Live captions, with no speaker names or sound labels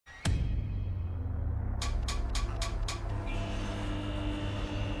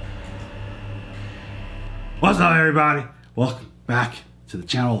What's up, everybody? Welcome back to the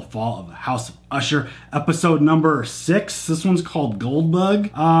channel, The Fall of the House of Usher, episode number 6. This one's called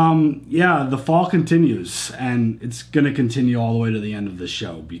Goldbug. Yeah, the fall continues, and it's gonna continue all the way to the end of the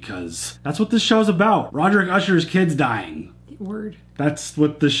show because that's what this show's about. Roderick Usher's kids dying. Word. That's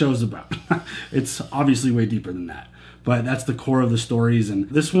what this show's about. It's obviously way deeper than that, but that's the core of the stories. And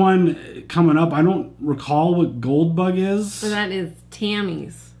this one coming up, I don't recall what Goldbug is. So that is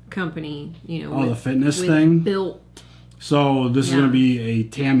Tammy's company, you know. Oh, the fitness thing? Built. So this is going to be a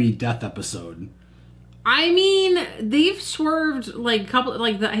Tammy death episode. I mean, they've swerved like a couple,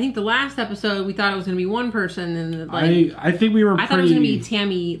 I think the last episode we thought it was going to be one person, and like I think we were. I thought it was going to be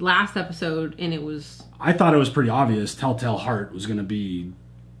Tammy last episode, and it was. I thought it was pretty obvious. Telltale Heart was going to be.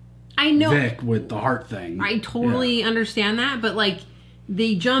 I know Vic with the heart thing. I totally understand that, but like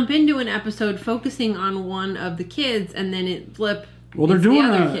they jump into an episode focusing on one of the kids, and then it flip. Well, they're doing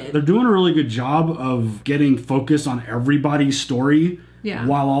a really good job of getting focus on everybody's story,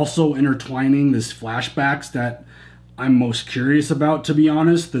 while also intertwining this flashbacks that I'm most curious about, to be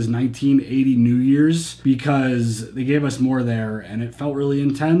honest, this 1980 New Year's, because they gave us more there, and it felt really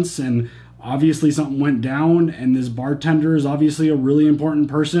intense, and obviously something went down, and this bartender is obviously a really important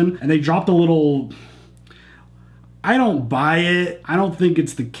person, and they dropped a little. I don't buy it. I don't think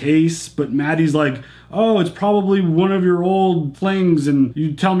it's the case, but Maddie's like, oh, it's probably one of your old flings, and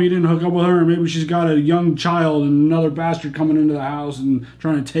you tell me you didn't hook up with her, and maybe she's got a young child and another bastard coming into the house and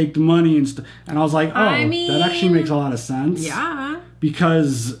trying to take the money and stuff. And I was like, oh, that actually makes a lot of sense. Yeah.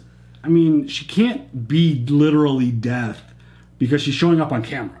 Because, I mean, she can't be literally death because she's showing up on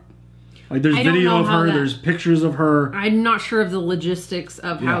camera. Like, there's video of her, there's pictures of her. I'm not sure of the logistics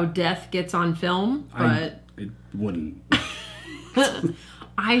of how death gets on film, but... It wouldn't.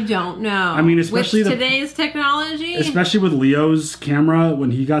 I don't know. I mean, especially with today's technology. Especially with Leo's camera,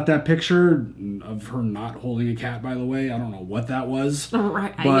 when he got that picture of her not holding a cat, by the way. I don't know what that was.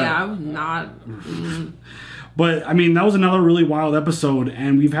 Right. But, yeah, I was not. But, I mean, that was another really wild episode,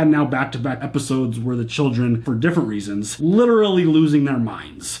 and we've had now back-to-back episodes where the children, for different reasons, literally losing their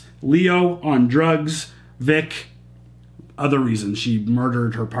minds. Leo on drugs, Vic... other reasons. She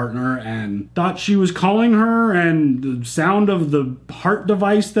murdered her partner and thought she was calling her, and the sound of the heart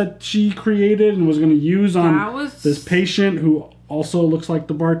device that she created and was going to use on this patient who also looks like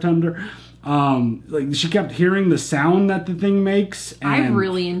the bartender. Like, she kept hearing the sound that the thing makes. And I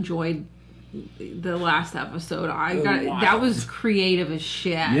really enjoyed the last episode. That was creative as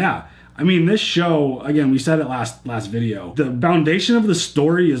shit. Yeah. I mean, this show, again, we said it last video, the foundation of the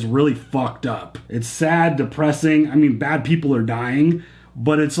story is really fucked up. It's sad, depressing. I mean, bad people are dying,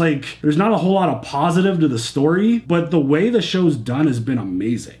 but it's like, there's not a whole lot of positive to the story, but the way the show's done has been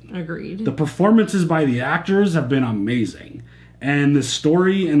amazing. Agreed. The performances by the actors have been amazing. And the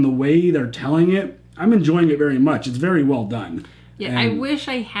story and the way they're telling it, I'm enjoying it very much. It's very well done. Yeah, and I wish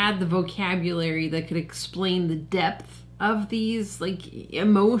I had the vocabulary that could explain the depth of these like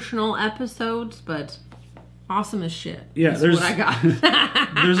emotional episodes, but awesome as shit. Yeah, there's what I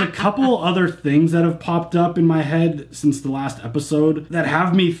got. There's a couple other things that have popped up in my head since the last episode that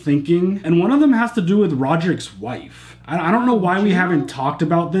have me thinking, and one of them has to do with Roderick's wife. I don't know why we haven't talked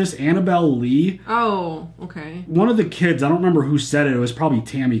about this. Annabelle Lee. Oh, okay. One of the kids, I don't remember who said it. It was probably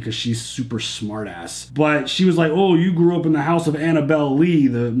Tammy because she's super smart ass. But she was like, oh, you grew up in the house of Annabelle Lee,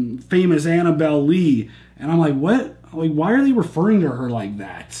 the famous Annabelle Lee. And I'm like, what? Like, why are they referring to her like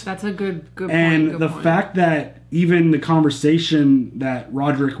that? That's a good point. And the fact that even the conversation that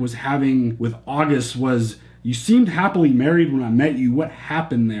Roderick was having with August was, you seemed happily married when I met you. What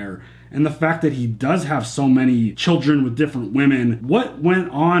happened there? And the fact that he does have so many children with different women, what went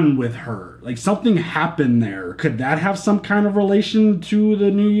on with her? Like, something happened there. Could that have some kind of relation to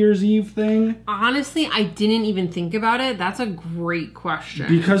the New Year's Eve thing? Honestly, I didn't even think about it. That's a great question.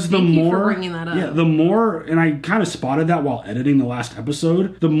 Because Thank you for bringing that up. Yeah, the more, and I kind of spotted that while editing the last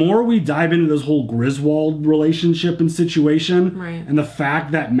episode, the more we dive into this whole Griswold relationship and situation, right, and the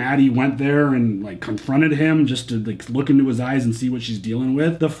fact that Maddie went there and like confronted him just to like look into his eyes and see what she's dealing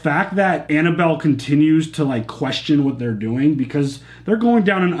with, the fact that Annabelle continues to like question what they're doing because they're going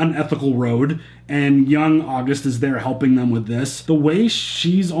down an unethical road, and young August is there helping them with this. The way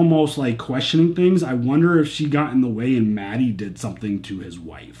she's almost like questioning things, I wonder if she got in the way and Maddie did something to his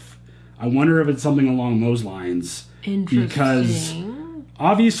wife. I wonder if it's something along those lines. Interesting. Because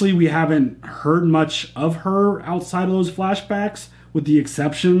obviously we haven't heard much of her outside of those flashbacks, with the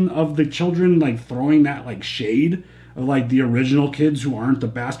exception of the children like throwing that like shade of like the original kids who aren't the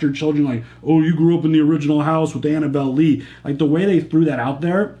bastard children. Like, oh, you grew up in the original house with Annabelle Lee. Like the way they threw that out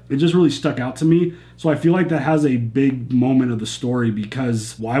there, it just really stuck out to me. So I feel like that has a big moment of the story,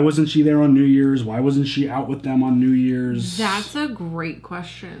 because why wasn't she there on New Year's? Why wasn't she out with them on New Year's? That's a great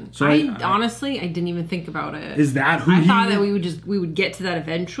question. So I honestly didn't even think about it. Is that who I thought that we would get to that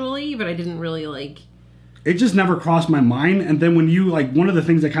eventually, but I didn't really like... It just never crossed my mind. And then when you, like, one of the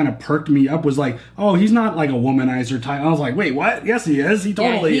things that kind of perked me up was like, oh, he's not like a womanizer type. I was like, wait, what? Yes, he is. He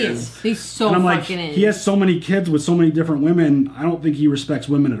totally is. He's so and I'm fucking like, he has so many kids with so many different women. I don't think he respects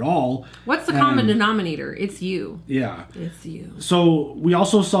women at all. What's the common denominator? It's you. Yeah. It's you. So we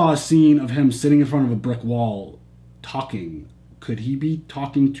also saw a scene of him sitting in front of a brick wall talking. Could he be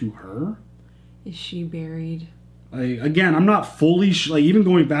talking to her? Is she buried? Again, I'm not fully like, even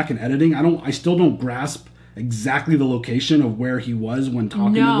going back and editing, I still don't grasp exactly the location of where he was when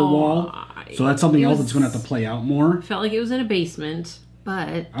talking to the wall. So that's something else that's going to have to play out more. Felt like it was in a basement,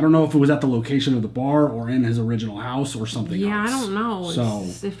 but I don't know if it was at the location of the bar or in his original house or something else. Yeah, I don't know. So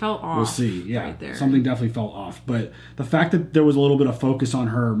it felt off. We'll see. Yeah, right there. Something definitely felt off. But the fact that there was a little bit of focus on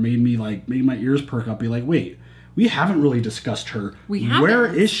her made my ears perk up. Be like, wait, we haven't really discussed her. We haven't. Where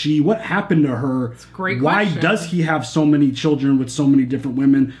is she? What happened to her? It's a great Why question. does he have so many children with so many different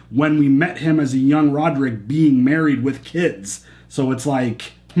women when we met him as a young Roderick being married with kids? So it's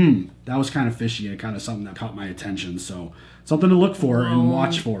like, that was kind of fishy and kind of something that caught my attention. So something to look for and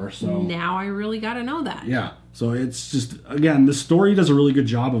watch for. So now I really got to know that. Yeah. So it's just, again, the story does a really good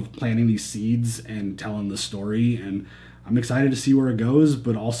job of planting these seeds and telling the story, and I'm excited to see where it goes,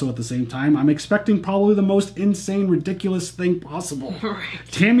 but also at the same time, I'm expecting probably the most insane, ridiculous thing possible. Right.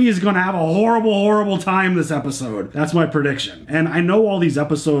 Tammy is going to have a horrible, horrible time this episode. That's my prediction. And I know all these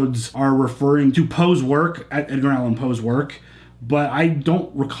episodes are referring to Poe's work, Edgar Allan Poe's work, but I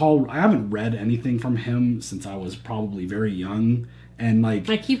don't recall, I haven't read anything from him since I was probably very young. And like,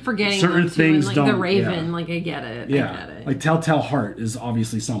 I keep forgetting certain things, like don't, the Raven, like I get it. Yeah, I get it. Like Telltale Heart is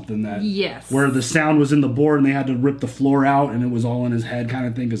obviously something that, yes, where the sound was in the board and they had to rip the floor out and it was all in his head kind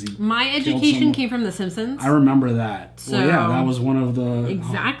of thing because he. My education came from The Simpsons. I remember that. So, well, yeah, that was one of the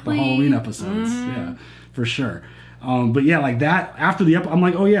Halloween episodes. Yeah, for sure. But yeah, like that after the episode, I'm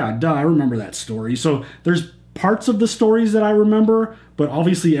like, oh yeah, duh, I remember that story. So there's parts of the stories that I remember, but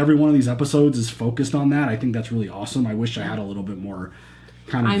obviously every one of these episodes is focused on that. I think that's really awesome. I wish I had a little bit more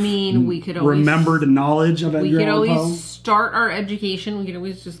kind of we could always remembered knowledge of Edgar Allan Poe. We could always start our education. We could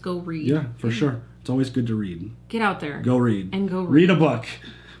always just go read. Yeah, for sure. It's always good to read. Get out there. Go read. And go read a book.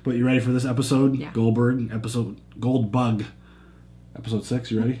 But you ready for this episode? Yeah. Goldbug, episode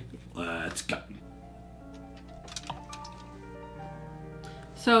 6. You ready? Let's go.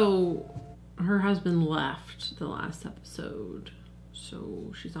 So, her husband left the last episode.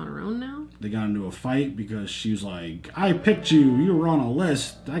 So she's on her own now? They got into a fight because she was like, I picked you. You were on a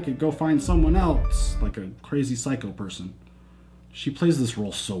list. I could go find someone else. Like a crazy psycho person. She plays this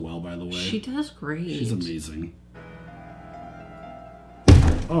role so well, by the way. She does great. She's amazing.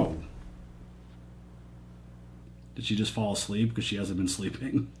 Oh. Did she just fall asleep because she hasn't been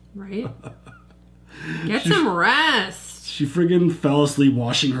sleeping? Right? Get some rest. She friggin' fell asleep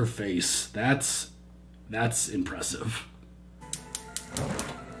washing her face. That's impressive.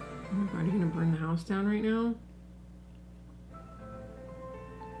 Oh my god, are you gonna burn the house down right now?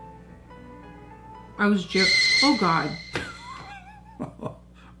 I was oh god.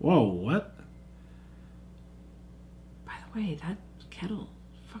 Whoa, what? By the way, that kettle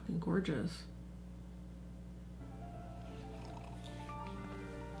is fucking gorgeous.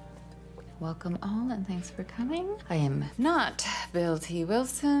 Welcome all and thanks for coming. I am not Bill T.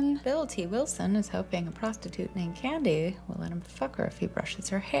 Wilson. Bill T. Wilson is hoping a prostitute named Candy will let him fuck her if he brushes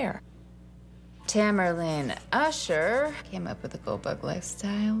her hair. Tamerlane Usher came up with a Goldbug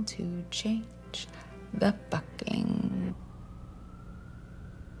lifestyle to change the fucking.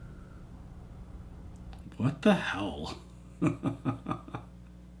 What the hell?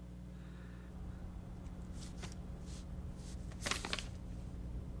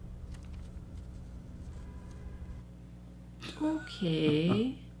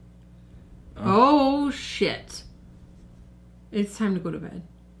 Okay. Oh, shit. It's time to go to bed.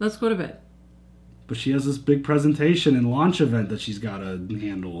 Let's go to bed. But she has this big presentation and launch event that she's got to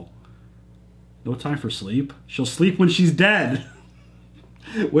handle. No time for sleep. She'll sleep when she's dead.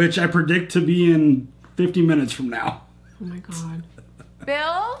 Which I predict to be in 50 minutes from now. Oh my god.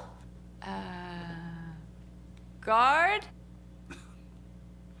 Bill? Guard?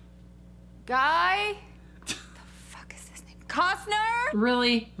 Guy? Costner?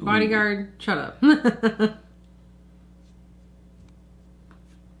 Really? Bodyguard? Shut up.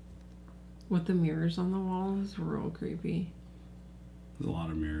 With the mirrors on the wall is real creepy. There's a lot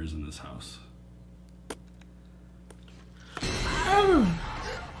of mirrors in this house. Oh.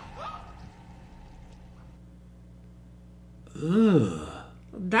 Ugh.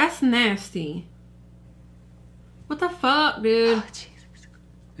 That's nasty. What the fuck, dude? Oh, Jesus.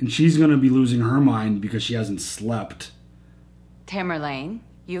 And she's gonna be losing her mind because she hasn't slept. Tamerlane,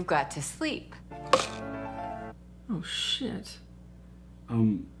 you've got to sleep. Oh, shit.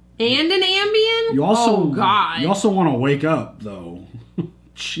 And an Ambien? You also, oh, God. You also want to wake up, though.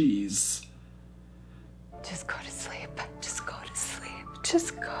 Jeez. Just go to sleep. Just go to sleep.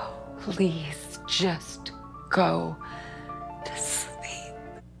 Just go. Please, just go to sleep.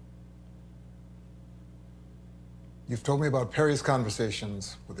 You've told me about Perry's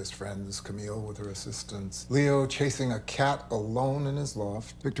conversations with his friends, Camille with her assistants, Leo chasing a cat alone in his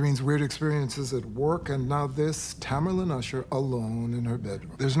loft, Victorine's weird experiences at work, and now this, Tamerlane Usher alone in her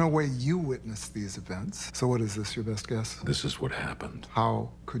bedroom. There's no way you witnessed these events. So what is this, your best guess? This is what happened.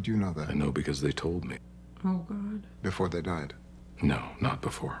 How could you know that? I know because they told me. Oh, God. Before they died? No, not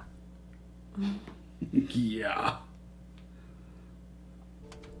before. Yeah.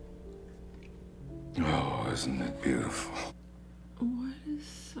 Oh, isn't it beautiful? What is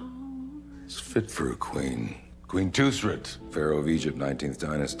so... It's fit for a queen. Queen Tusrit, Pharaoh of Egypt, 19th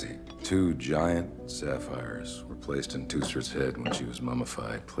dynasty. 2 giant sapphires were placed in Tusrit's head when she was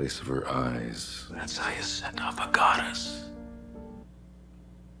mummified. Place of her eyes. That's how you send off a goddess.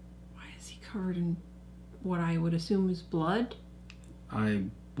 Why is he covered in what I would assume is blood? I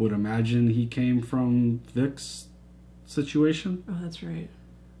would imagine he came from Vic's situation. Oh, that's right.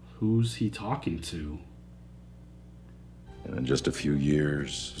 Who's he talking to? And in just a few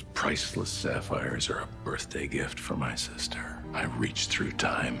years, priceless sapphires are a birthday gift for my sister. I reached through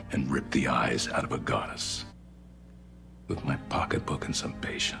time and ripped the eyes out of a goddess. With my pocketbook and some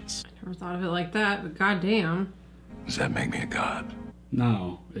patience. I never thought of it like that, but goddamn. Does that make me a god?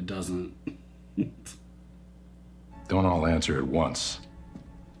 No, it doesn't. Don't all answer at once.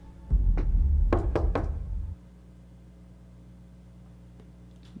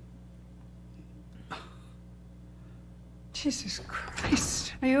 Jesus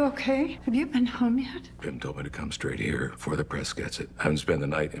Christ. Are you okay? Have you been home yet? Pim told me to come straight here before the press gets it. I haven't spent the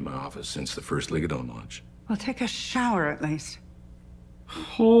night in my office since the first Ligadon launch. Well, take a shower at least.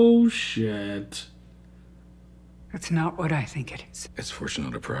 Oh, shit. That's not what I think it is. It's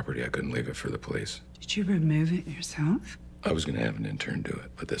Fortunato property. I couldn't leave it for the police. Did you remove it yourself? I was going to have an intern do it,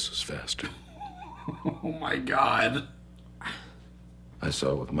 but this was faster. Oh, my God. I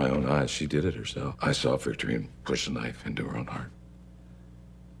saw with my own eyes. She did it herself. I saw Victorine push a knife into her own heart.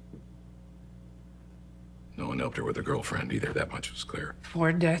 No one helped her with her girlfriend either. That much was clear.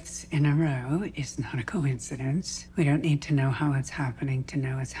 4 deaths in a row is not a coincidence. We don't need to know how it's happening to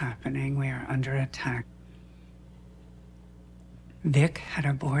know it's happening. We are under attack. Vic had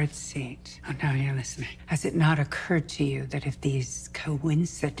a board seat. Oh, now you're listening. Has it not occurred to you that if these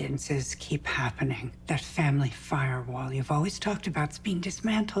coincidences keep happening, that family firewall you've always talked about's being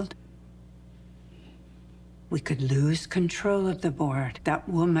dismantled? We could lose control of the board. That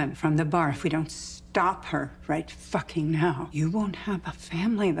woman from the bar, if we don't stop her right fucking now, you won't have a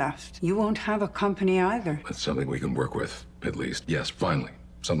family left. You won't have a company either. That's something we can work with, at least. Yes, finally.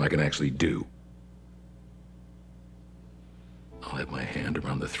 Something I can actually do. I'll have my hand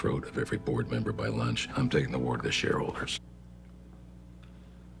around the throat of every board member by lunch. I'm taking the ward of the shareholders.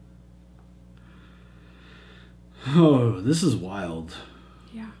 Oh, this is wild.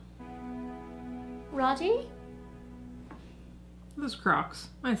 Yeah. Raji? Those Crocs.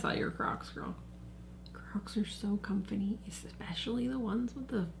 I saw your Crocs, girl. Crocs are so comfy, especially the ones with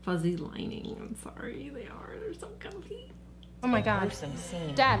the fuzzy lining. I'm sorry, they are. They're so comfy. Oh my God.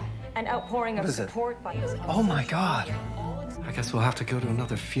 Dad, an outpouring of support by... Oh my God. I guess we'll have to go to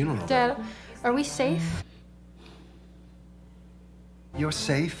another funeral. Dad, are we safe? You're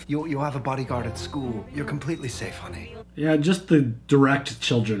safe. You'll have a bodyguard at school. You're completely safe, honey. Yeah, just the direct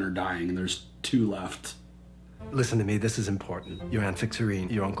children are dying. There's 2 left. Listen to me, this is important. Your Aunt Victorine,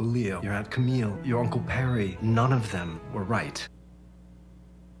 your Uncle Leo, your Aunt Camille, your Uncle Perry, none of them were right.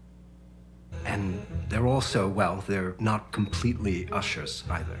 And they're also, well, they're not completely ushers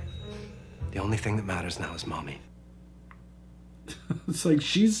either. The only thing that matters now is Mommy. It's like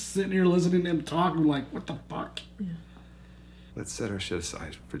she's sitting here listening to him talk. I'm like, what the fuck? Yeah. Let's set our shit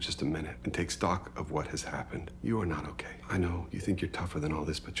aside for just a minute and take stock of what has happened. You are not okay. I know you think you're tougher than all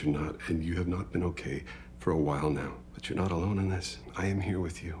this, but you're not, and you have not been okay for a while now. But you're not alone in this. I am here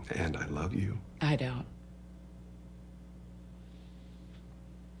with you, and I love you. I don't.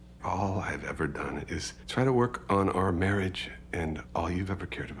 All I've ever done is try to work on our marriage, and all you've ever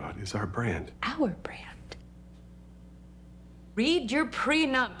cared about is our brand. Our brand. Read your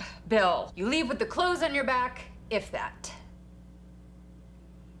prenup, Bill. You leave with the clothes on your back, if that.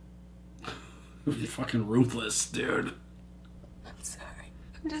 Fucking ruthless, dude. I'm sorry.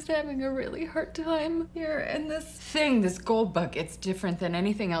 I'm just having a really hard time here. And this thing, this Goldbug, it's different than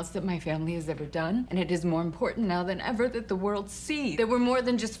anything else that my family has ever done. And it is more important now than ever that the world sees that we're more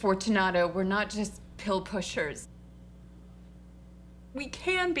than just Fortunato. We're not just pill pushers. We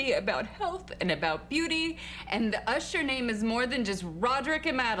can be about health and about beauty. And the Usher name is more than just Roderick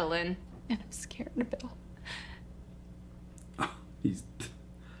and Madeline. And I'm scared of Bill.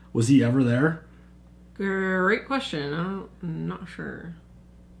 Was he ever there? Great question. I'm not sure.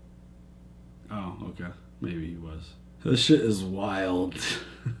 Oh, okay. Maybe he was. This shit is wild.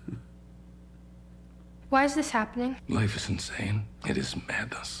 Why is this happening? Life is insane. It is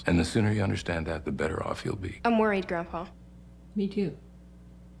madness. And the sooner you understand that, the better off you'll be. I'm worried, Grandpa. Me too.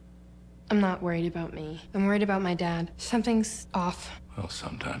 I'm not worried about me. I'm worried about my dad. Something's off. Well,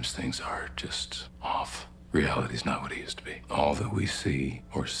 sometimes things are just off. Reality's not what it used to be. All that we see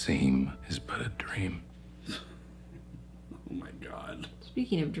or seem is but a dream. Oh my God.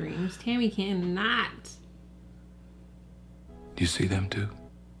 Speaking of dreams, Tammy cannot. Do you see them too?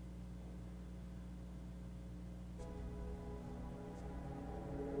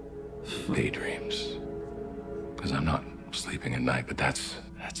 Daydreams. Because I'm not sleeping at night, but that's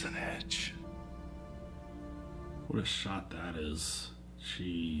an edge. What a shot that is.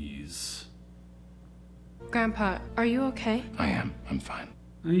 Jeez. Grandpa, are you okay? I am. I'm fine.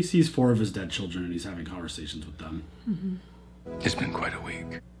 And he sees 4 of his dead children and he's having conversations with them. Mm-hmm. It's been quite a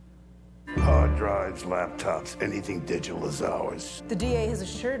week. Hard drives, laptops, anything digital is ours. The DA has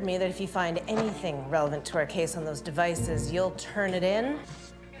assured me that if you find anything relevant to our case on those devices, you'll turn it in.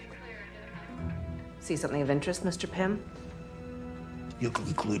 See something of interest, Mr. Pym? You'll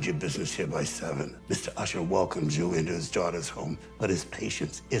conclude your business here by 7. Mr. Usher welcomes you into his daughter's home, but his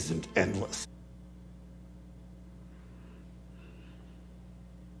patience isn't endless.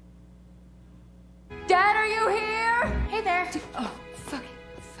 Dad, are you here? Hey there. Oh, fuck.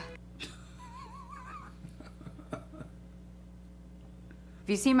 Have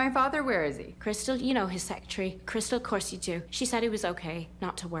you seen my father? Where is he? Crystal, you know his secretary. Crystal, of course you do. She said he was okay,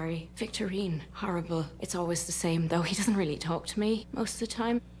 not to worry. Victorine, horrible. It's always the same, though. He doesn't really talk to me most of the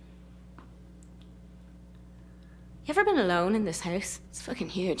time. You ever been alone in this house? It's fucking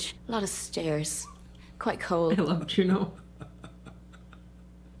huge. A lot of stairs. Quite cold. I love Juno.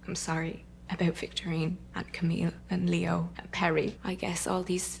 I'm sorry about Victorine and Camille and Leo and Perry. I guess all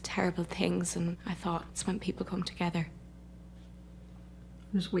these terrible things, and I thought it's when people come together.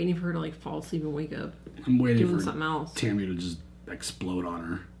 I'm just waiting for her to like fall asleep and wake up. I'm waiting doing for something else. Tammy to just explode on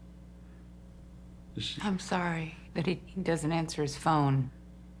her. I'm sorry that he doesn't answer his phone.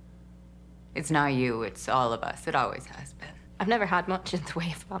 It's not you, it's all of us. It always has been. I've never had much in the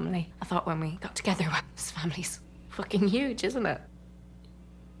way of family. I thought when we got together, well, this family's fucking huge, isn't it?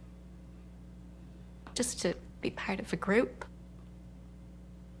 Just to be part of a group.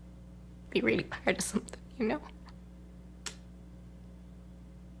 Be really part of something, you know?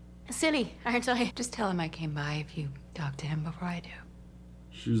 Silly, aren't I? Just tell him I came by if you talk to him before I do.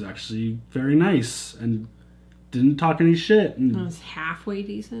 She was actually very nice and didn't talk any shit. And I was halfway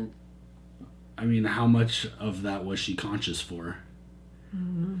decent. I mean, how much of that was she conscious for? I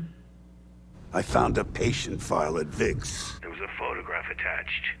don't know. I found a patient file at Vic's. There was a photograph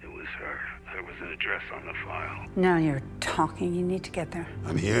attached. It was her. There was an address on the file. Now you're talking. You need to get there.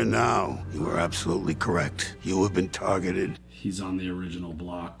 I'm here now. You were absolutely correct. You have been targeted. He's on the original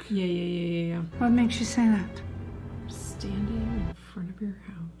block. Yeah. What makes you say that? Standing in front of your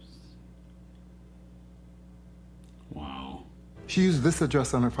house. Wow. She used this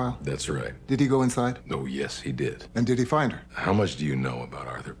address on her file. That's right. Did he go inside? Oh, yes, he did. And did he find her? How much do you know about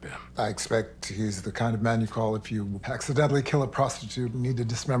Arthur Pym? I expect he's the kind of man you call if you accidentally kill a prostitute and need to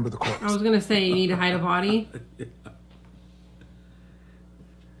dismember the corpse. I was gonna say you need to hide a body.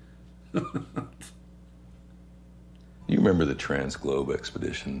 You remember the Trans-Globe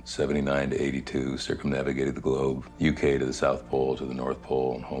expedition, 79 to 82, circumnavigated the globe, UK to the South Pole, to the North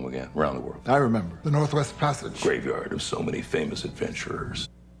Pole, and home again, around the world. I remember. The Northwest Passage. Graveyard of so many famous adventurers.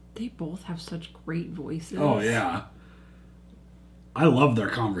 They both have such great voices. Oh, yeah. I love their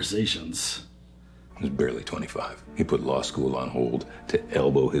conversations. He was barely 25. He put law school on hold to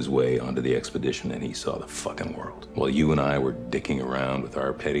elbow his way onto the expedition, and he saw the fucking world. While you and I were dicking around with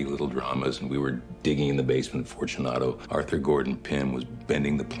our petty little dramas, and we were digging in the basement of Fortunato, Arthur Gordon Pym was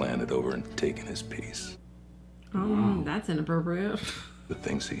bending the planet over and taking his piece. Oh, wow. That's inappropriate. the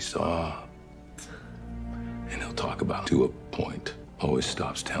things he saw. And he'll talk about to a point. Always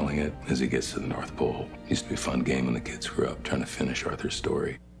stops telling it as he gets to the North Pole. Used to be a fun game when the kids grew up, trying to finish Arthur's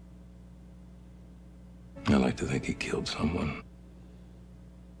story. I like to think he killed someone.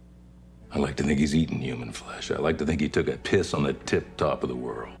 I like to think he's eaten human flesh. I like to think he took a piss on the tip top of the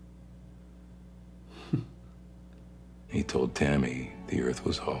world. He told Tammy the earth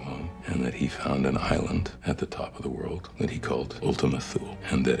was hollow and that he found an island at the top of the world that he called Ultima Thule,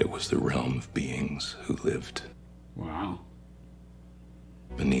 and that it was the realm of beings who lived. Wow.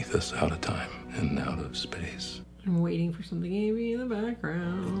 Beneath us, out of time and out of space. I'm waiting for something to be in the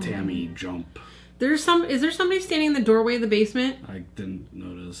background. The Tammy jump. Is there somebody standing in the doorway of the basement? I didn't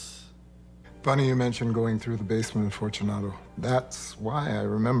notice. Funny you mentioned going through the basement of Fortunato. That's why I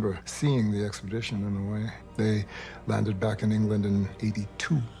remember seeing the expedition in a way. They landed back in England in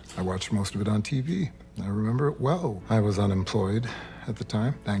 '82. I watched most of it on TV. I remember it well. I was unemployed at the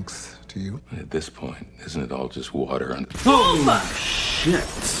time, thanks to you. At this point, isn't it all just water and... Holy shit!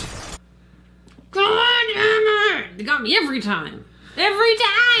 God damn it! They got me every time. Every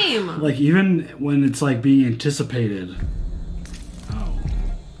time! Like, even when it's, like, being anticipated.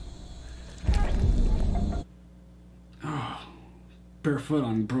 Barefoot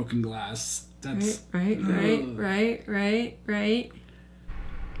on broken glass. That's right.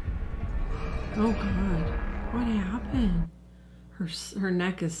 Oh God, what happened? Her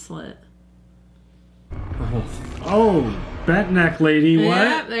neck is slit. Oh, bent neck lady. What?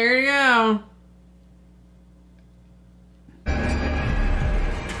 Yep, there you go.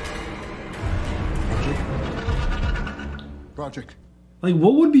 Project. Like,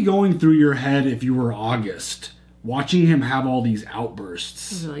 what would be going through your head if you were August? Watching him have all these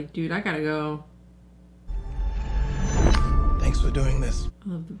outbursts. I was like, dude, I gotta go. Thanks for doing this. I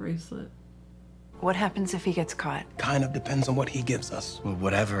love the bracelet. What happens if he gets caught? Kind of depends on what he gives us. Well,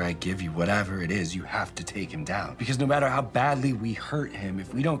 whatever I give you, whatever it is, you have to take him down. Because no matter how badly we hurt him,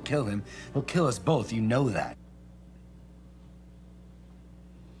 if we don't kill him, he'll kill us both. You know that.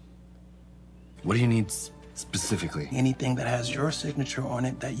 What do you need specifically? Anything that has your signature on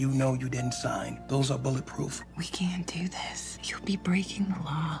it that you know you didn't sign. Those are bulletproof. We can't do this. You'll be breaking the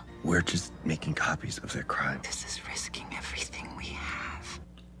law. We're just making copies of their crime. This is risking everything we have.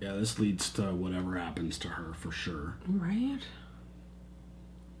 Yeah, this leads to whatever happens to her for sure. Right?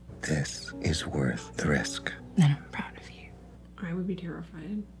 This is worth the risk. Then I'm proud of you. I would be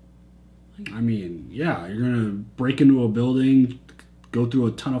terrified. I mean, yeah, you're gonna break into a building, go through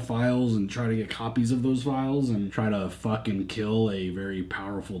a ton of files and try to get copies of those files and try to fucking kill a very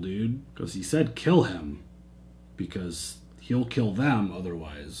powerful dude. Because he said kill him. Because he'll kill them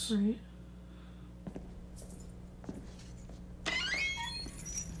otherwise. Right.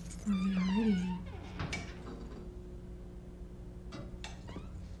 Alrighty.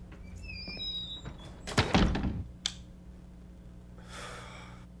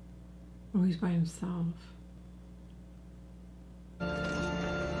 Oh, he's by himself.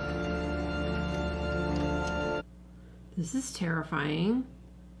 This is terrifying.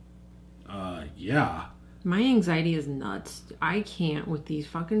 Yeah. My anxiety is nuts. I can't with these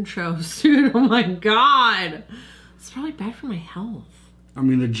fucking shows, dude. Oh my God. It's probably bad for my health. I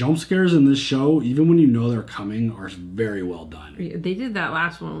mean, the jump scares in this show, even when you know they're coming, are very well done. They did that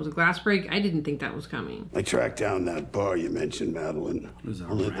last one. It was a glass break. I didn't think that was coming. I tracked down that bar you mentioned, Madeline.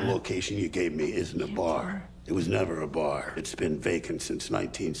 Only the location you gave me isn't a bar. It was never a bar. It's been vacant since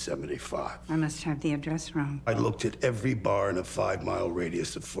 1975. I must have the address wrong. I looked at every bar in a 5-mile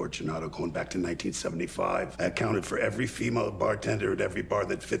radius of Fortunato going back to 1975. I accounted for every female bartender at every bar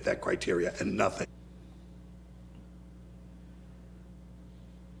that fit that criteria, and nothing.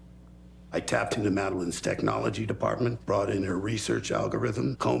 I tapped into Madeline's technology department, brought in her research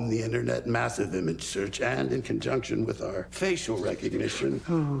algorithm, combed the internet, massive image search, and in conjunction with our facial recognition.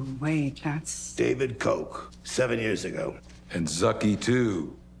 Oh, wait, that's... David Koch, 7 years ago. And Zucky,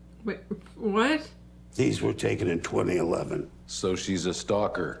 too. Wait, what? These were taken in 2011. So she's a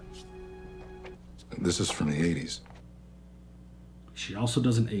stalker. This is from the 80s. She also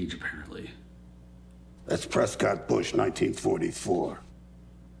doesn't age, apparently. That's Prescott Bush, 1944.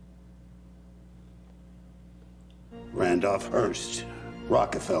 Randolph Hearst,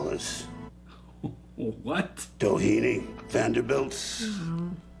 Rockefellers. What? Doheny, Vanderbilts.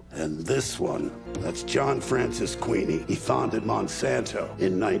 And this one, that's John Francis Queenie. He founded Monsanto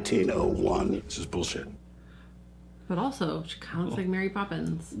in 1901. This is bullshit. But also, she kind of looks like Mary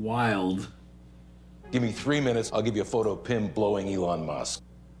Poppins. Wild. Give me 3 minutes, I'll give you a photo of Pym blowing Elon Musk.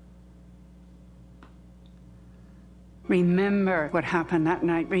 Remember what happened that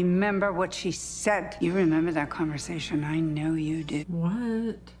night. Remember what she said. You remember that conversation. I know you did.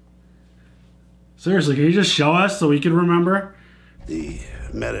 What? Seriously, can you just show us so we can remember? The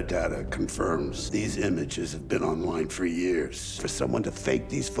metadata confirms these images have been online for years. For someone to fake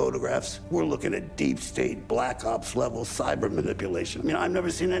these photographs, we're looking at deep state, black ops level cyber manipulation. I mean, I've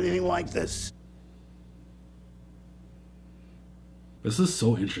never seen anything like this. This is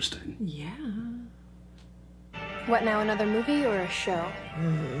so interesting. Yeah. What now, another movie or a show?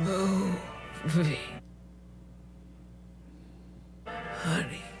 Movie.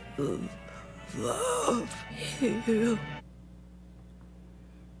 Honey, love you.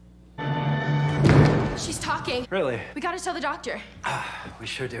 She's talking. Really? We gotta tell the doctor. We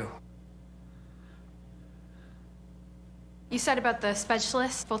sure do. You said about the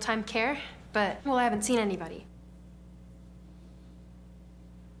specialist, full-time care, but, well, I haven't seen anybody.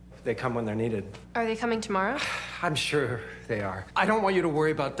 They come when they're needed. Are they coming tomorrow? I'm sure they are. I don't want you to worry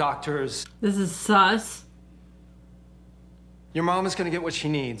about doctors. This is sus. Your mom is gonna get what she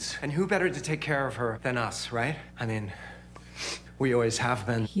needs, and who better to take care of her than us, right? I mean, we always have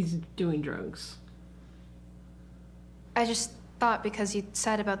been. He's doing drugs. I just thought because you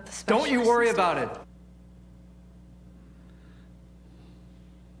said about the specialist. Don't you worry about it.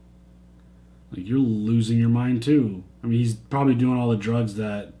 Like, you're losing your mind too. I mean, he's probably doing all the drugs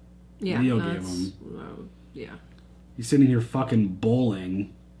that Leo gave him. Yeah. He's sitting here fucking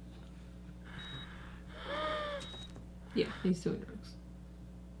bowling. Yeah, he's doing drugs.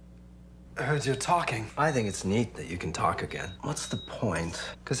 I heard you talking. I think it's neat that you can talk again. What's the point?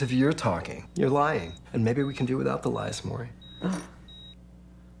 Because if you're talking, you're lying. And maybe we can do without the lies, Maury.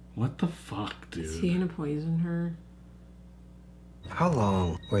 What the fuck, dude? Is he gonna poison her? How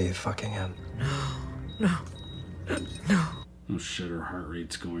long were you fucking him? No. Oh shit, her heart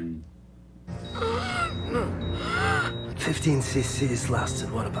rate's going... 15 cc's lasted,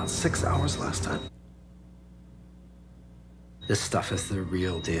 what, about 6 hours last time? This stuff is the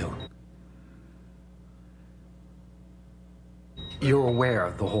real deal. You're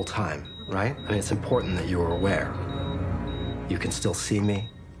aware the whole time, right? I mean, it's important that you're aware. You can still see me,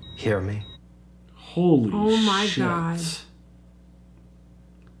 hear me. Holy shit. Oh my god.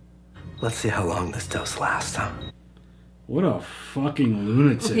 Let's see how long this dose lasts, huh? What a fucking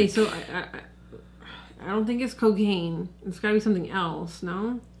lunatic. Okay, so I don't think it's cocaine. It's gotta be something else,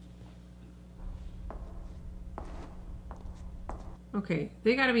 no? Okay,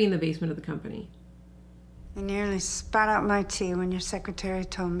 they gotta be in the basement of the company. I nearly spat out my tea when your secretary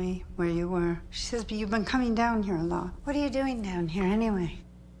told me where you were. She says, but you've been coming down here a lot. What are you doing down here anyway?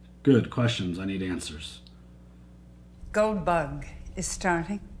 Good questions. I need answers. Goldbug is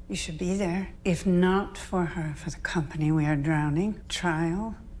starting. You should be there. If not for her, for the company we are drowning.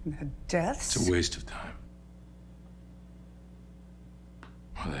 Trial, the deaths. It's a waste of time.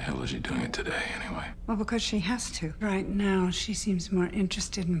 Why the hell is she doing it today, anyway? Well, because she has to. Right now, she seems more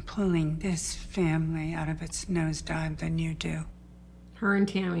interested in pulling this family out of its nosedive than you do. Her and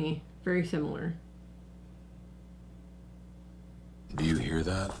Tammy, very similar. Do you hear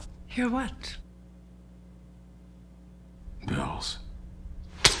that? Hear what? Bells.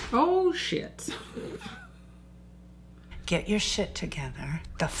 Oh, shit. Get your shit together.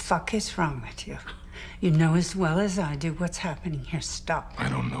 The fuck is wrong with you? You know as well as I do what's happening here. Stop. I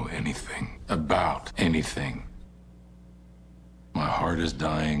don't know anything about anything. My heart is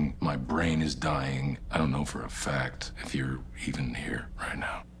dying. My brain is dying. I don't know for a fact if you're even here right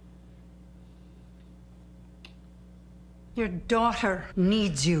now. Your daughter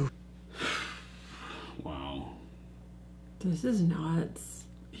needs you. Wow. This is nuts.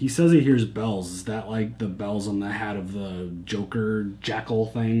 He says he hears bells. Is that like the bells on the hat of the Joker jackal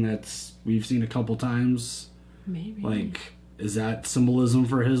thing that's we've seen a couple times? Maybe. Like, is that symbolism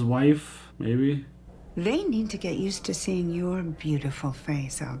for his wife? Maybe? They need to get used to seeing your beautiful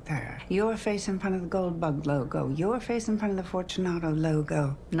face out there. Your face in front of the Goldbug logo. Your face in front of the Fortunato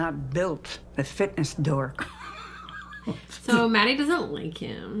logo. Not built, the fitness dork. So Maddie doesn't like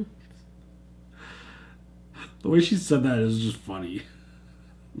him. The way she said that is just funny.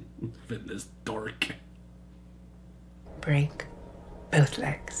 Fitness dork. Break both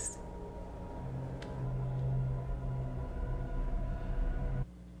legs.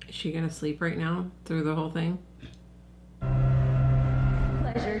 Is she gonna sleep right now through the whole thing?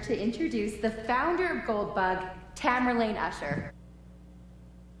 Pleasure to introduce the founder of Goldbug, Tamerlane Usher.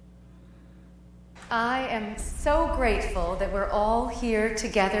 I am so grateful that we're all here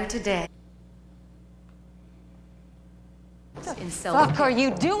together today. What the fuck are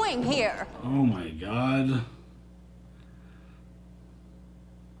you doing here? Oh my god.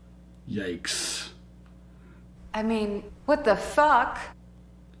 Yikes. I mean, what the fuck?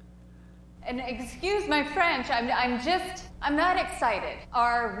 And excuse my French, I'm not excited.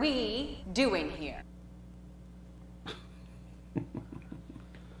 Are we doing here?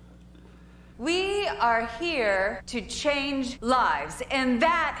 We are here to change lives, and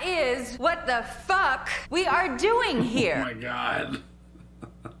that is what the fuck we are doing here. Oh my god.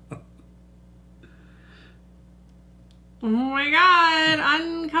 Oh my god,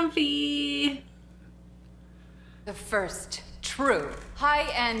 uncomfy. The first true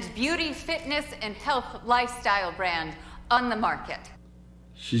high-end beauty, fitness, and health lifestyle brand on the market.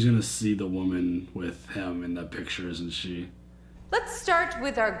 She's gonna see the woman with him in the picture, isn't she? Let's start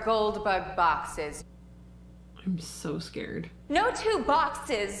with our Goldbug boxes. I'm so scared. No two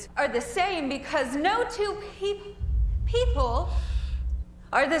boxes are the same because no two people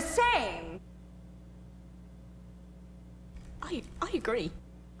are the same. I agree.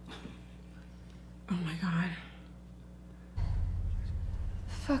 Oh my god.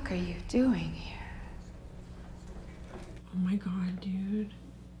 The fuck are you doing here? Oh my god, dude.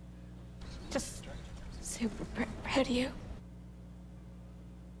 Just super proud of you.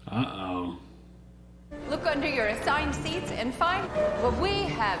 Uh-oh. Look under your assigned seats and find what we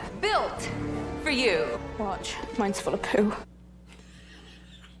have built for you. Watch, mine's full of poo.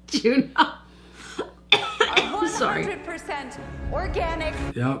 Juno. Our Sorry. 100% organic.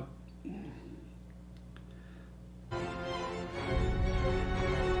 Yep.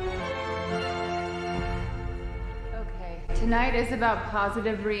 Okay, tonight is about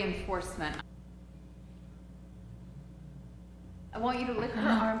positive reinforcement. I want you to lick her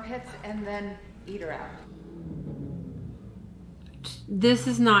armpits and then eat her out. This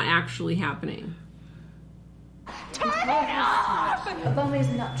is not actually happening. Turn it off! A bum is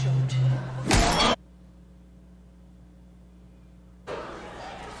not choked.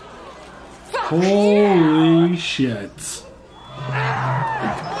 Holy shit.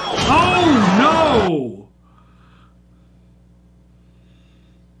 Oh no!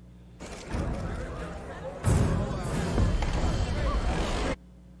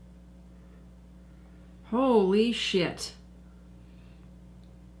 Holy shit.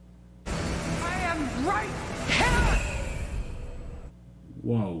 I am right here!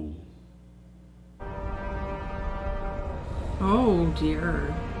 Whoa. Oh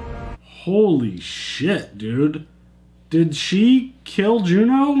dear. Holy shit, dude. Did she kill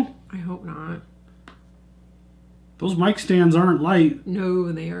Juno? I hope not. Those mic stands aren't light.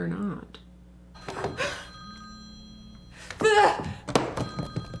 No, they are not.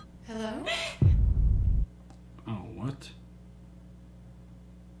 Hello? Oh, what?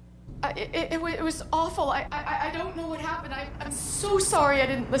 It was awful. I don't know what happened. I'm so sorry I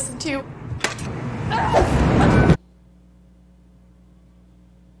didn't listen to you.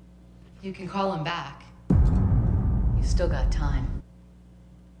 You can call him back. You still got time.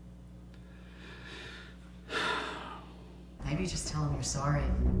 Maybe just tell him you're sorry.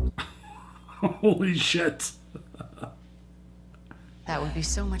 Holy shit. That would be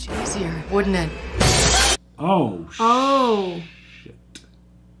so much easier, wouldn't it? Oh, oh. Shit.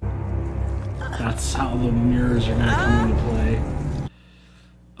 That's how the mirrors are gonna come into play.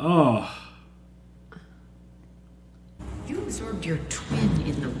 Oh. You absorbed your twin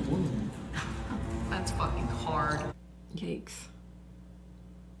in the womb. That's fucking hard. Yikes.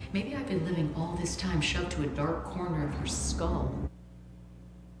 Maybe I've been living all this time shoved to a dark corner of her skull.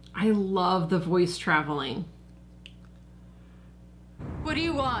 I love the voice traveling. What do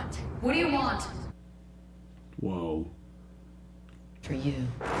you want? What do you want? Whoa. For you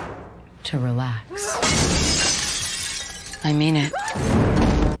to relax. I mean it.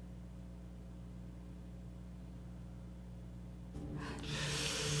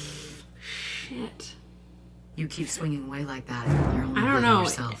 Shit. You keep swinging away like that. You're only I don't hurting know.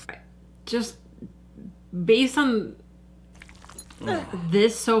 yourself. Just based on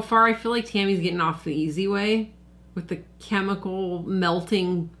this so far, I feel like Tammy's getting off the easy way with the chemical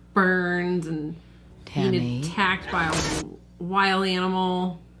melting burns and being attacked by a wild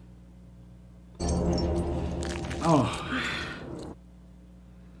animal. Oh.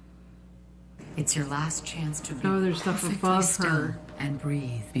 It's your last chance to be Oh, there's stuff perfectly above still her. and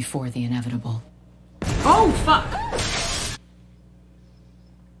breathe before the inevitable. Oh, fuck!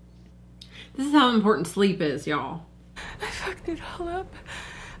 This is how important sleep is, y'all. I fucked it all up.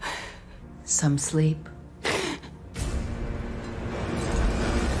 Some sleep.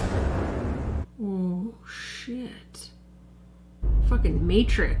 Oh, shit. Fucking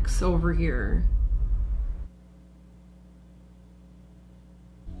Matrix over here.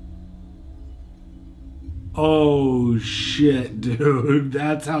 Oh shit, dude.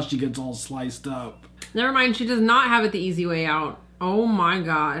 That's how she gets all sliced up. Never mind, she does not have it the easy way out. Oh my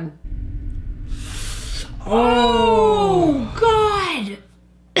god. Oh god!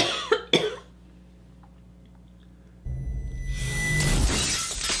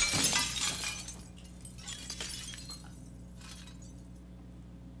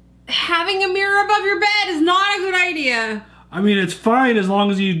 Having a mirror above your bed is not a good idea. I mean, it's fine as long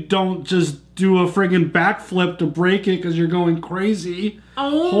as you don't just do a friggin' backflip to break it because you're going crazy.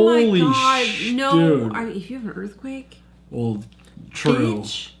 Oh Holy my god, no. dude. If you have an earthquake? Well, true.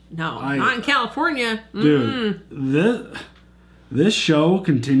 Bitch. No, not in California. Dude, this show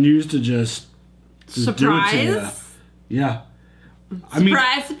continues to just surprise. Do it to you. Yeah.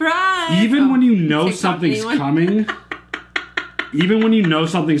 Surprise, surprise. Even when you know something's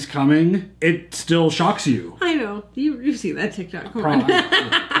coming, it still shocks you. I know. You see that TikTok. Come on.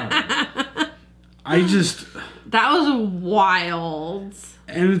 That was wild.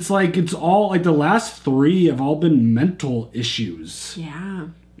 And it's like, it's all, like, the last 3 have all been mental issues. Yeah.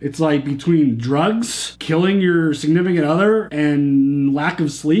 It's like between drugs, killing your significant other, and lack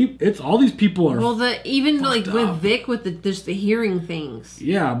of sleep. It's all these people are. Well, even like up. With Vic, with just the hearing things.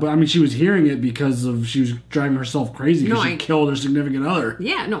 Yeah, but I mean, she was hearing it because she was driving herself crazy because she killed her significant other.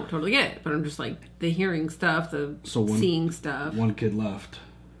 Yeah, no, totally get it. But I'm just like the hearing stuff, seeing stuff. One kid left.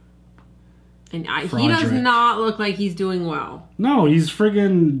 And he does not look like he's doing well. No, he's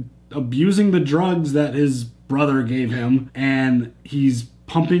friggin' abusing the drugs that his brother gave him, and he's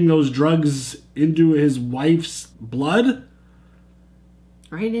pumping those drugs into his wife's blood.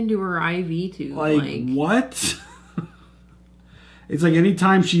 Right into her IV, too. Like what? It's like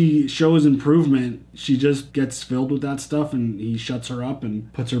anytime she shows improvement, she just gets filled with that stuff, and he shuts her up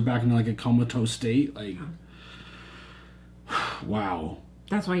and puts her back into like a comatose state. Like, wow.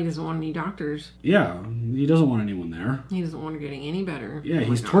 That's why he doesn't want any doctors. Yeah, he doesn't want anyone there. He doesn't want her getting any better. Yeah,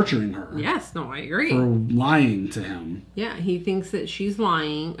 he's torturing her. Yes, no, I agree. For lying to him. Yeah, he thinks that she's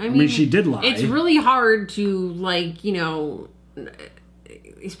lying. I mean, she did lie. It's really hard to, like,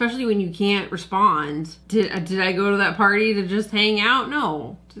 especially when you can't respond. Did I go to that party to just hang out?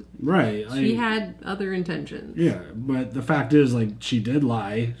 No. Right. She had other intentions. Yeah, but the fact is, like, she did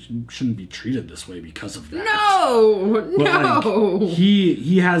lie. She shouldn't be treated this way because of that. No! But, like,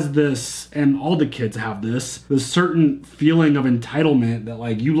 he has this, and all the kids have this certain feeling of entitlement that,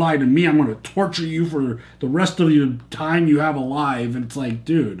 like, you lied to me, I'm going to torture you for the rest of the time you have alive. And it's like,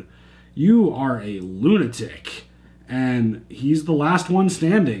 dude, you are a lunatic. And he's the last one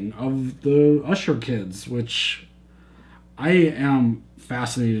standing of the Usher kids, which I am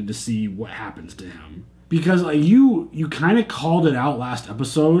fascinated to see what happens to him. Because you kind of called it out last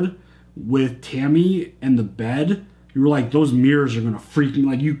episode with Tammy and the bed. You were like, those mirrors are going to freak me.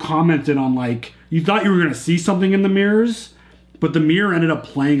 Like, you commented on, like, you thought you were going to see something in the mirrors, but the mirror ended up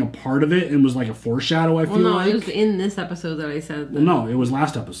playing a part of it and was like a foreshadow, I feel like. It was in this episode that I said that. Well, no, it was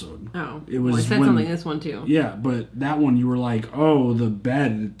last episode. Oh. It was I said something in this one, too. Yeah, but that one you were like, oh, the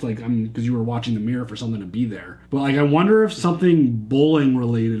bed. It's like, because you were watching the mirror for something to be there. But, like, I wonder if something bowling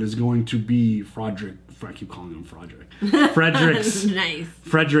related is going to be Frederick. I keep calling him Frederick. Frederick's nice.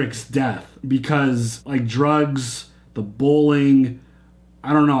 Frederick's death. Because, like, drugs, the bowling,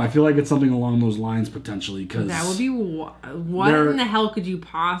 I don't know. I feel like it's something along those lines potentially. Cause that would be what in the hell could you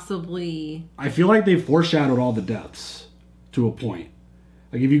possibly? I feel like they foreshadowed all the deaths to a point.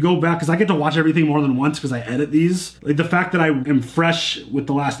 Like, if you go back, because I get to watch everything more than once because I edit these. Like, the fact that I am fresh with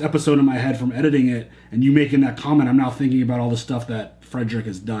the last episode in my head from editing it, and you making that comment, I'm now thinking about all the stuff that Frederick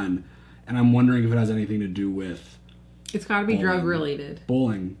has done, and I'm wondering if it has anything to do with. It's got to be drug related.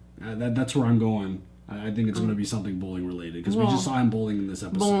 Bowling. That's where I'm going. I think it's going to be something bowling related because we just saw him bowling in this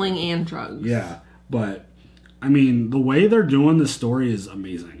episode. Bowling and drugs. Yeah, but I mean, the way they're doing this story is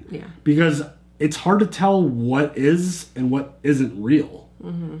amazing. Yeah, because it's hard to tell what is and what isn't real.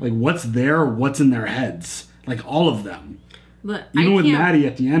 Mm-hmm. Like, what's there, what's in their heads, like all of them. But even with Maddie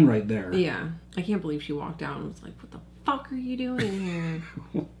at the end, right there. Yeah, I can't believe she walked out and was like, "What the fuck are you doing here?"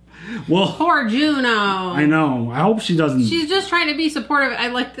 Well, poor Juno. I know. I hope she doesn't. She's just trying to be supportive. I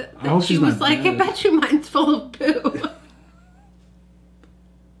like that. I hope she was like, "I bet you mine's full of poo."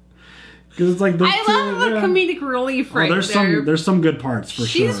 Because it's like I love the comedic relief right there. There's some good parts for sure.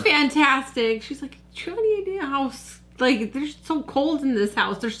 She's fantastic. She's like, "Do you have any idea how there's so cold in this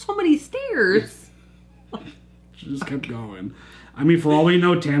house? There's so many stairs." She just kept going. I mean, for all we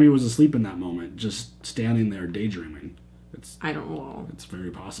know, Tammy was asleep in that moment, just standing there daydreaming. I don't know. It's very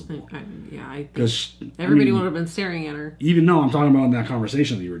possible. I think everybody would have been staring at her. Even I'm talking about in that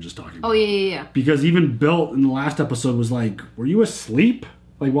conversation that you were just talking about. Oh, yeah. Because even Bill in the last episode was like, were you asleep?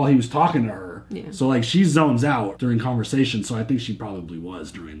 Like, while he was talking to her. Yeah. So, like, she zones out during conversation, so I think she probably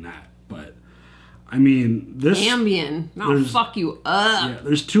was during that. But I mean, this Ambien, I'll fuck you up. Yeah,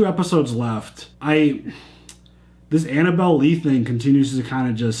 there's 2 episodes left. This Annabelle Lee thing continues to kind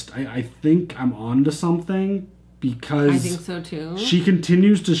of just. I think I'm onto something because I think so too. She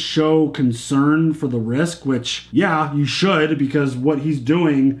continues to show concern for the risk, which you should, because what he's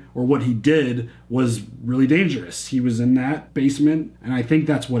doing or what he did was really dangerous. He was in that basement, and I think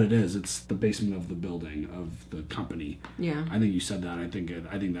that's what it is. It's the basement of the building of the company. Yeah, I think you said that. I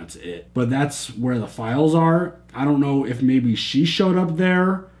think that's it. But that's where the files are. I don't know if maybe she showed up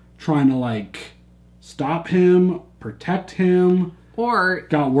there trying to like stop him, protect him. Or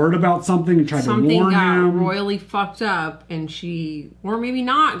got word about something and tried to warn him. Something got royally fucked up, and or maybe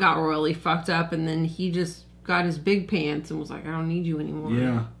not got royally fucked up, and then he just got his big pants and was like, I don't need you anymore.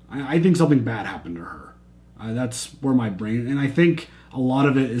 Yeah. I think something bad happened to her. That's where my brain... And I think a lot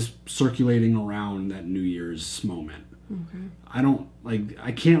of it is circulating around that New Year's moment. Okay.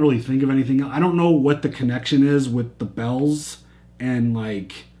 I can't really think of anything else. I don't know what the connection is with the bells and,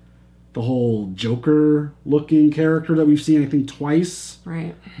 like... the whole Joker-looking character that we've seen, I think, twice.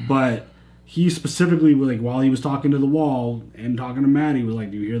 Right. But he specifically, like, while he was talking to the wall and talking to Maddie, was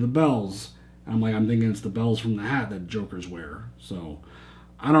like, do you hear the bells? And I'm thinking it's the bells from the hat that Jokers wear. So,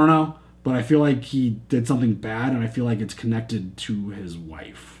 I don't know. But I feel like he did something bad, and I feel like it's connected to his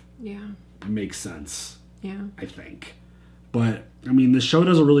wife. Yeah. It makes sense. Yeah. I think. But, I mean, this show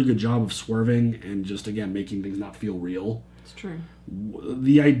does a really good job of swerving and just, again, making things not feel real. It's true.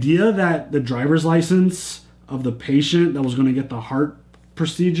 The idea that the driver's license of the patient that was going to get the heart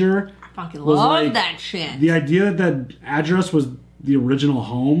procedure... I fucking love that shit. The idea that address was the original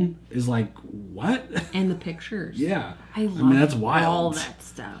home is like, what? And the pictures. Yeah. I love that's wild. all that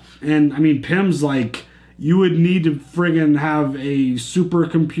stuff. And, I mean, Pym's like, you would need to friggin' have a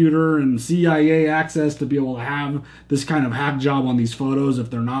supercomputer and CIA access to be able to have this kind of hack job on these photos if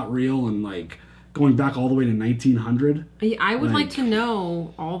they're not real and, like... going back all the way to 1900. I would like to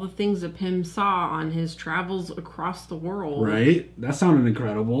know all the things that Pym saw on his travels across the world. Right? That sounded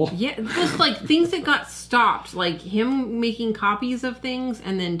incredible. Yeah, just like things that got stopped. Like him making copies of things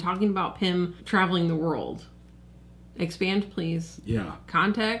and then talking about Pym traveling the world. Expand, please. Yeah.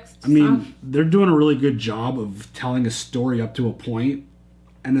 Context. I mean, they're doing a really good job of telling a story up to a point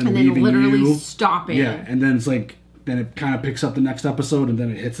and then leaving literally stopping. Yeah, and then it's like... then it kind of picks up the next episode and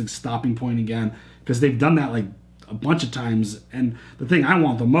then it hits a stopping point again because they've done that like a bunch of times. And the thing I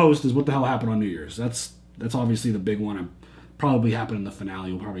want the most is what the hell happened on New Year's. That's obviously the big one. Probably happen in the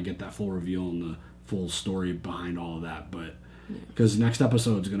finale. We'll probably get that full reveal and the full story behind all of that. But because next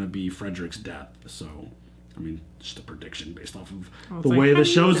episode is going to be Frederick's death. So, I mean, just a prediction based off of the way the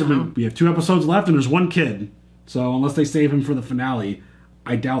shows have been. We have 2 episodes left and there's 1 kid. So unless they save him for the finale,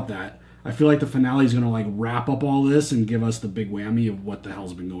 I doubt that. I feel like the finale is going to like wrap up all this and give us the big whammy of what the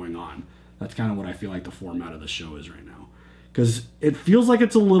hell's been going on. That's kind of what I feel like the format of the show is right now. Because it feels like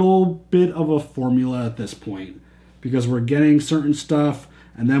it's a little bit of a formula at this point. Because we're getting certain stuff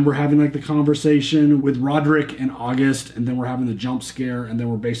and then we're having like the conversation with Roderick in August and then we're having the jump scare and then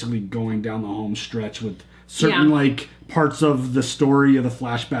we're basically going down the home stretch with certain like parts of the story of the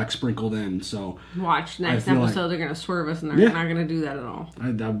flashback sprinkled in. So watch next episode. They're gonna swerve us and they're not gonna do that at all.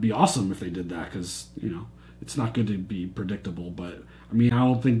 That would be awesome if they did that because it's not good to be predictable. But I mean, I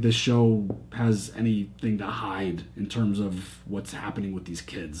don't think this show has anything to hide in terms of what's happening with these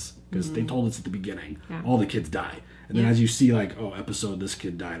kids because they told us at the beginning all the kids die, and then as you see like episode this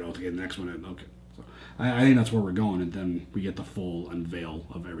kid died, okay, the next one okay. So I think that's where we're going, and then we get the full unveil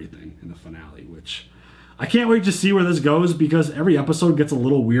of everything in the finale, which. I can't wait to see where this goes because every episode gets a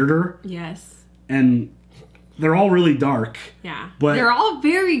little weirder. Yes. And they're all really dark. Yeah. But they're all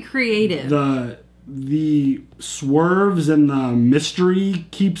very creative. The swerves and the mystery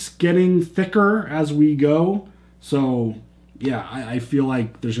keeps getting thicker as we go. So, yeah, I feel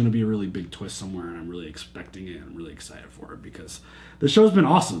like there's going to be a really big twist somewhere and I'm really expecting it. I'm really excited for it because the show's been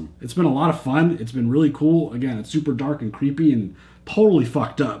awesome. It's been a lot of fun. It's been really cool. Again, it's super dark and creepy and totally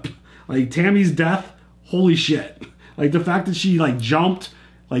fucked up. Like, Tammy's death... holy shit. Like, the fact that she, like, jumped,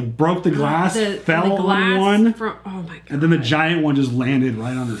 like, broke the glass, fell on one. Oh, my God. And then the giant one just landed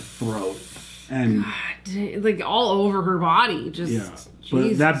right on her throat. And God, like, all over her body. Just, yeah. Jesus.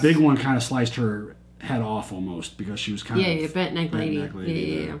 But that big one kind of sliced her head off almost because she was kind of... Yeah, bent neck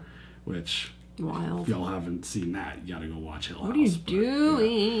lady. Yeah. Which... wild. If y'all haven't seen that, you gotta go watch Hill House. What are you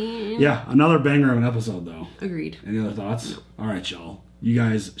doing? Yeah, another banger of an episode, though. Agreed. Any other thoughts? No. All right, y'all. You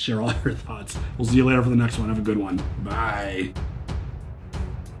guys share all your thoughts. We'll see you later for the next one. Have a good one. Bye.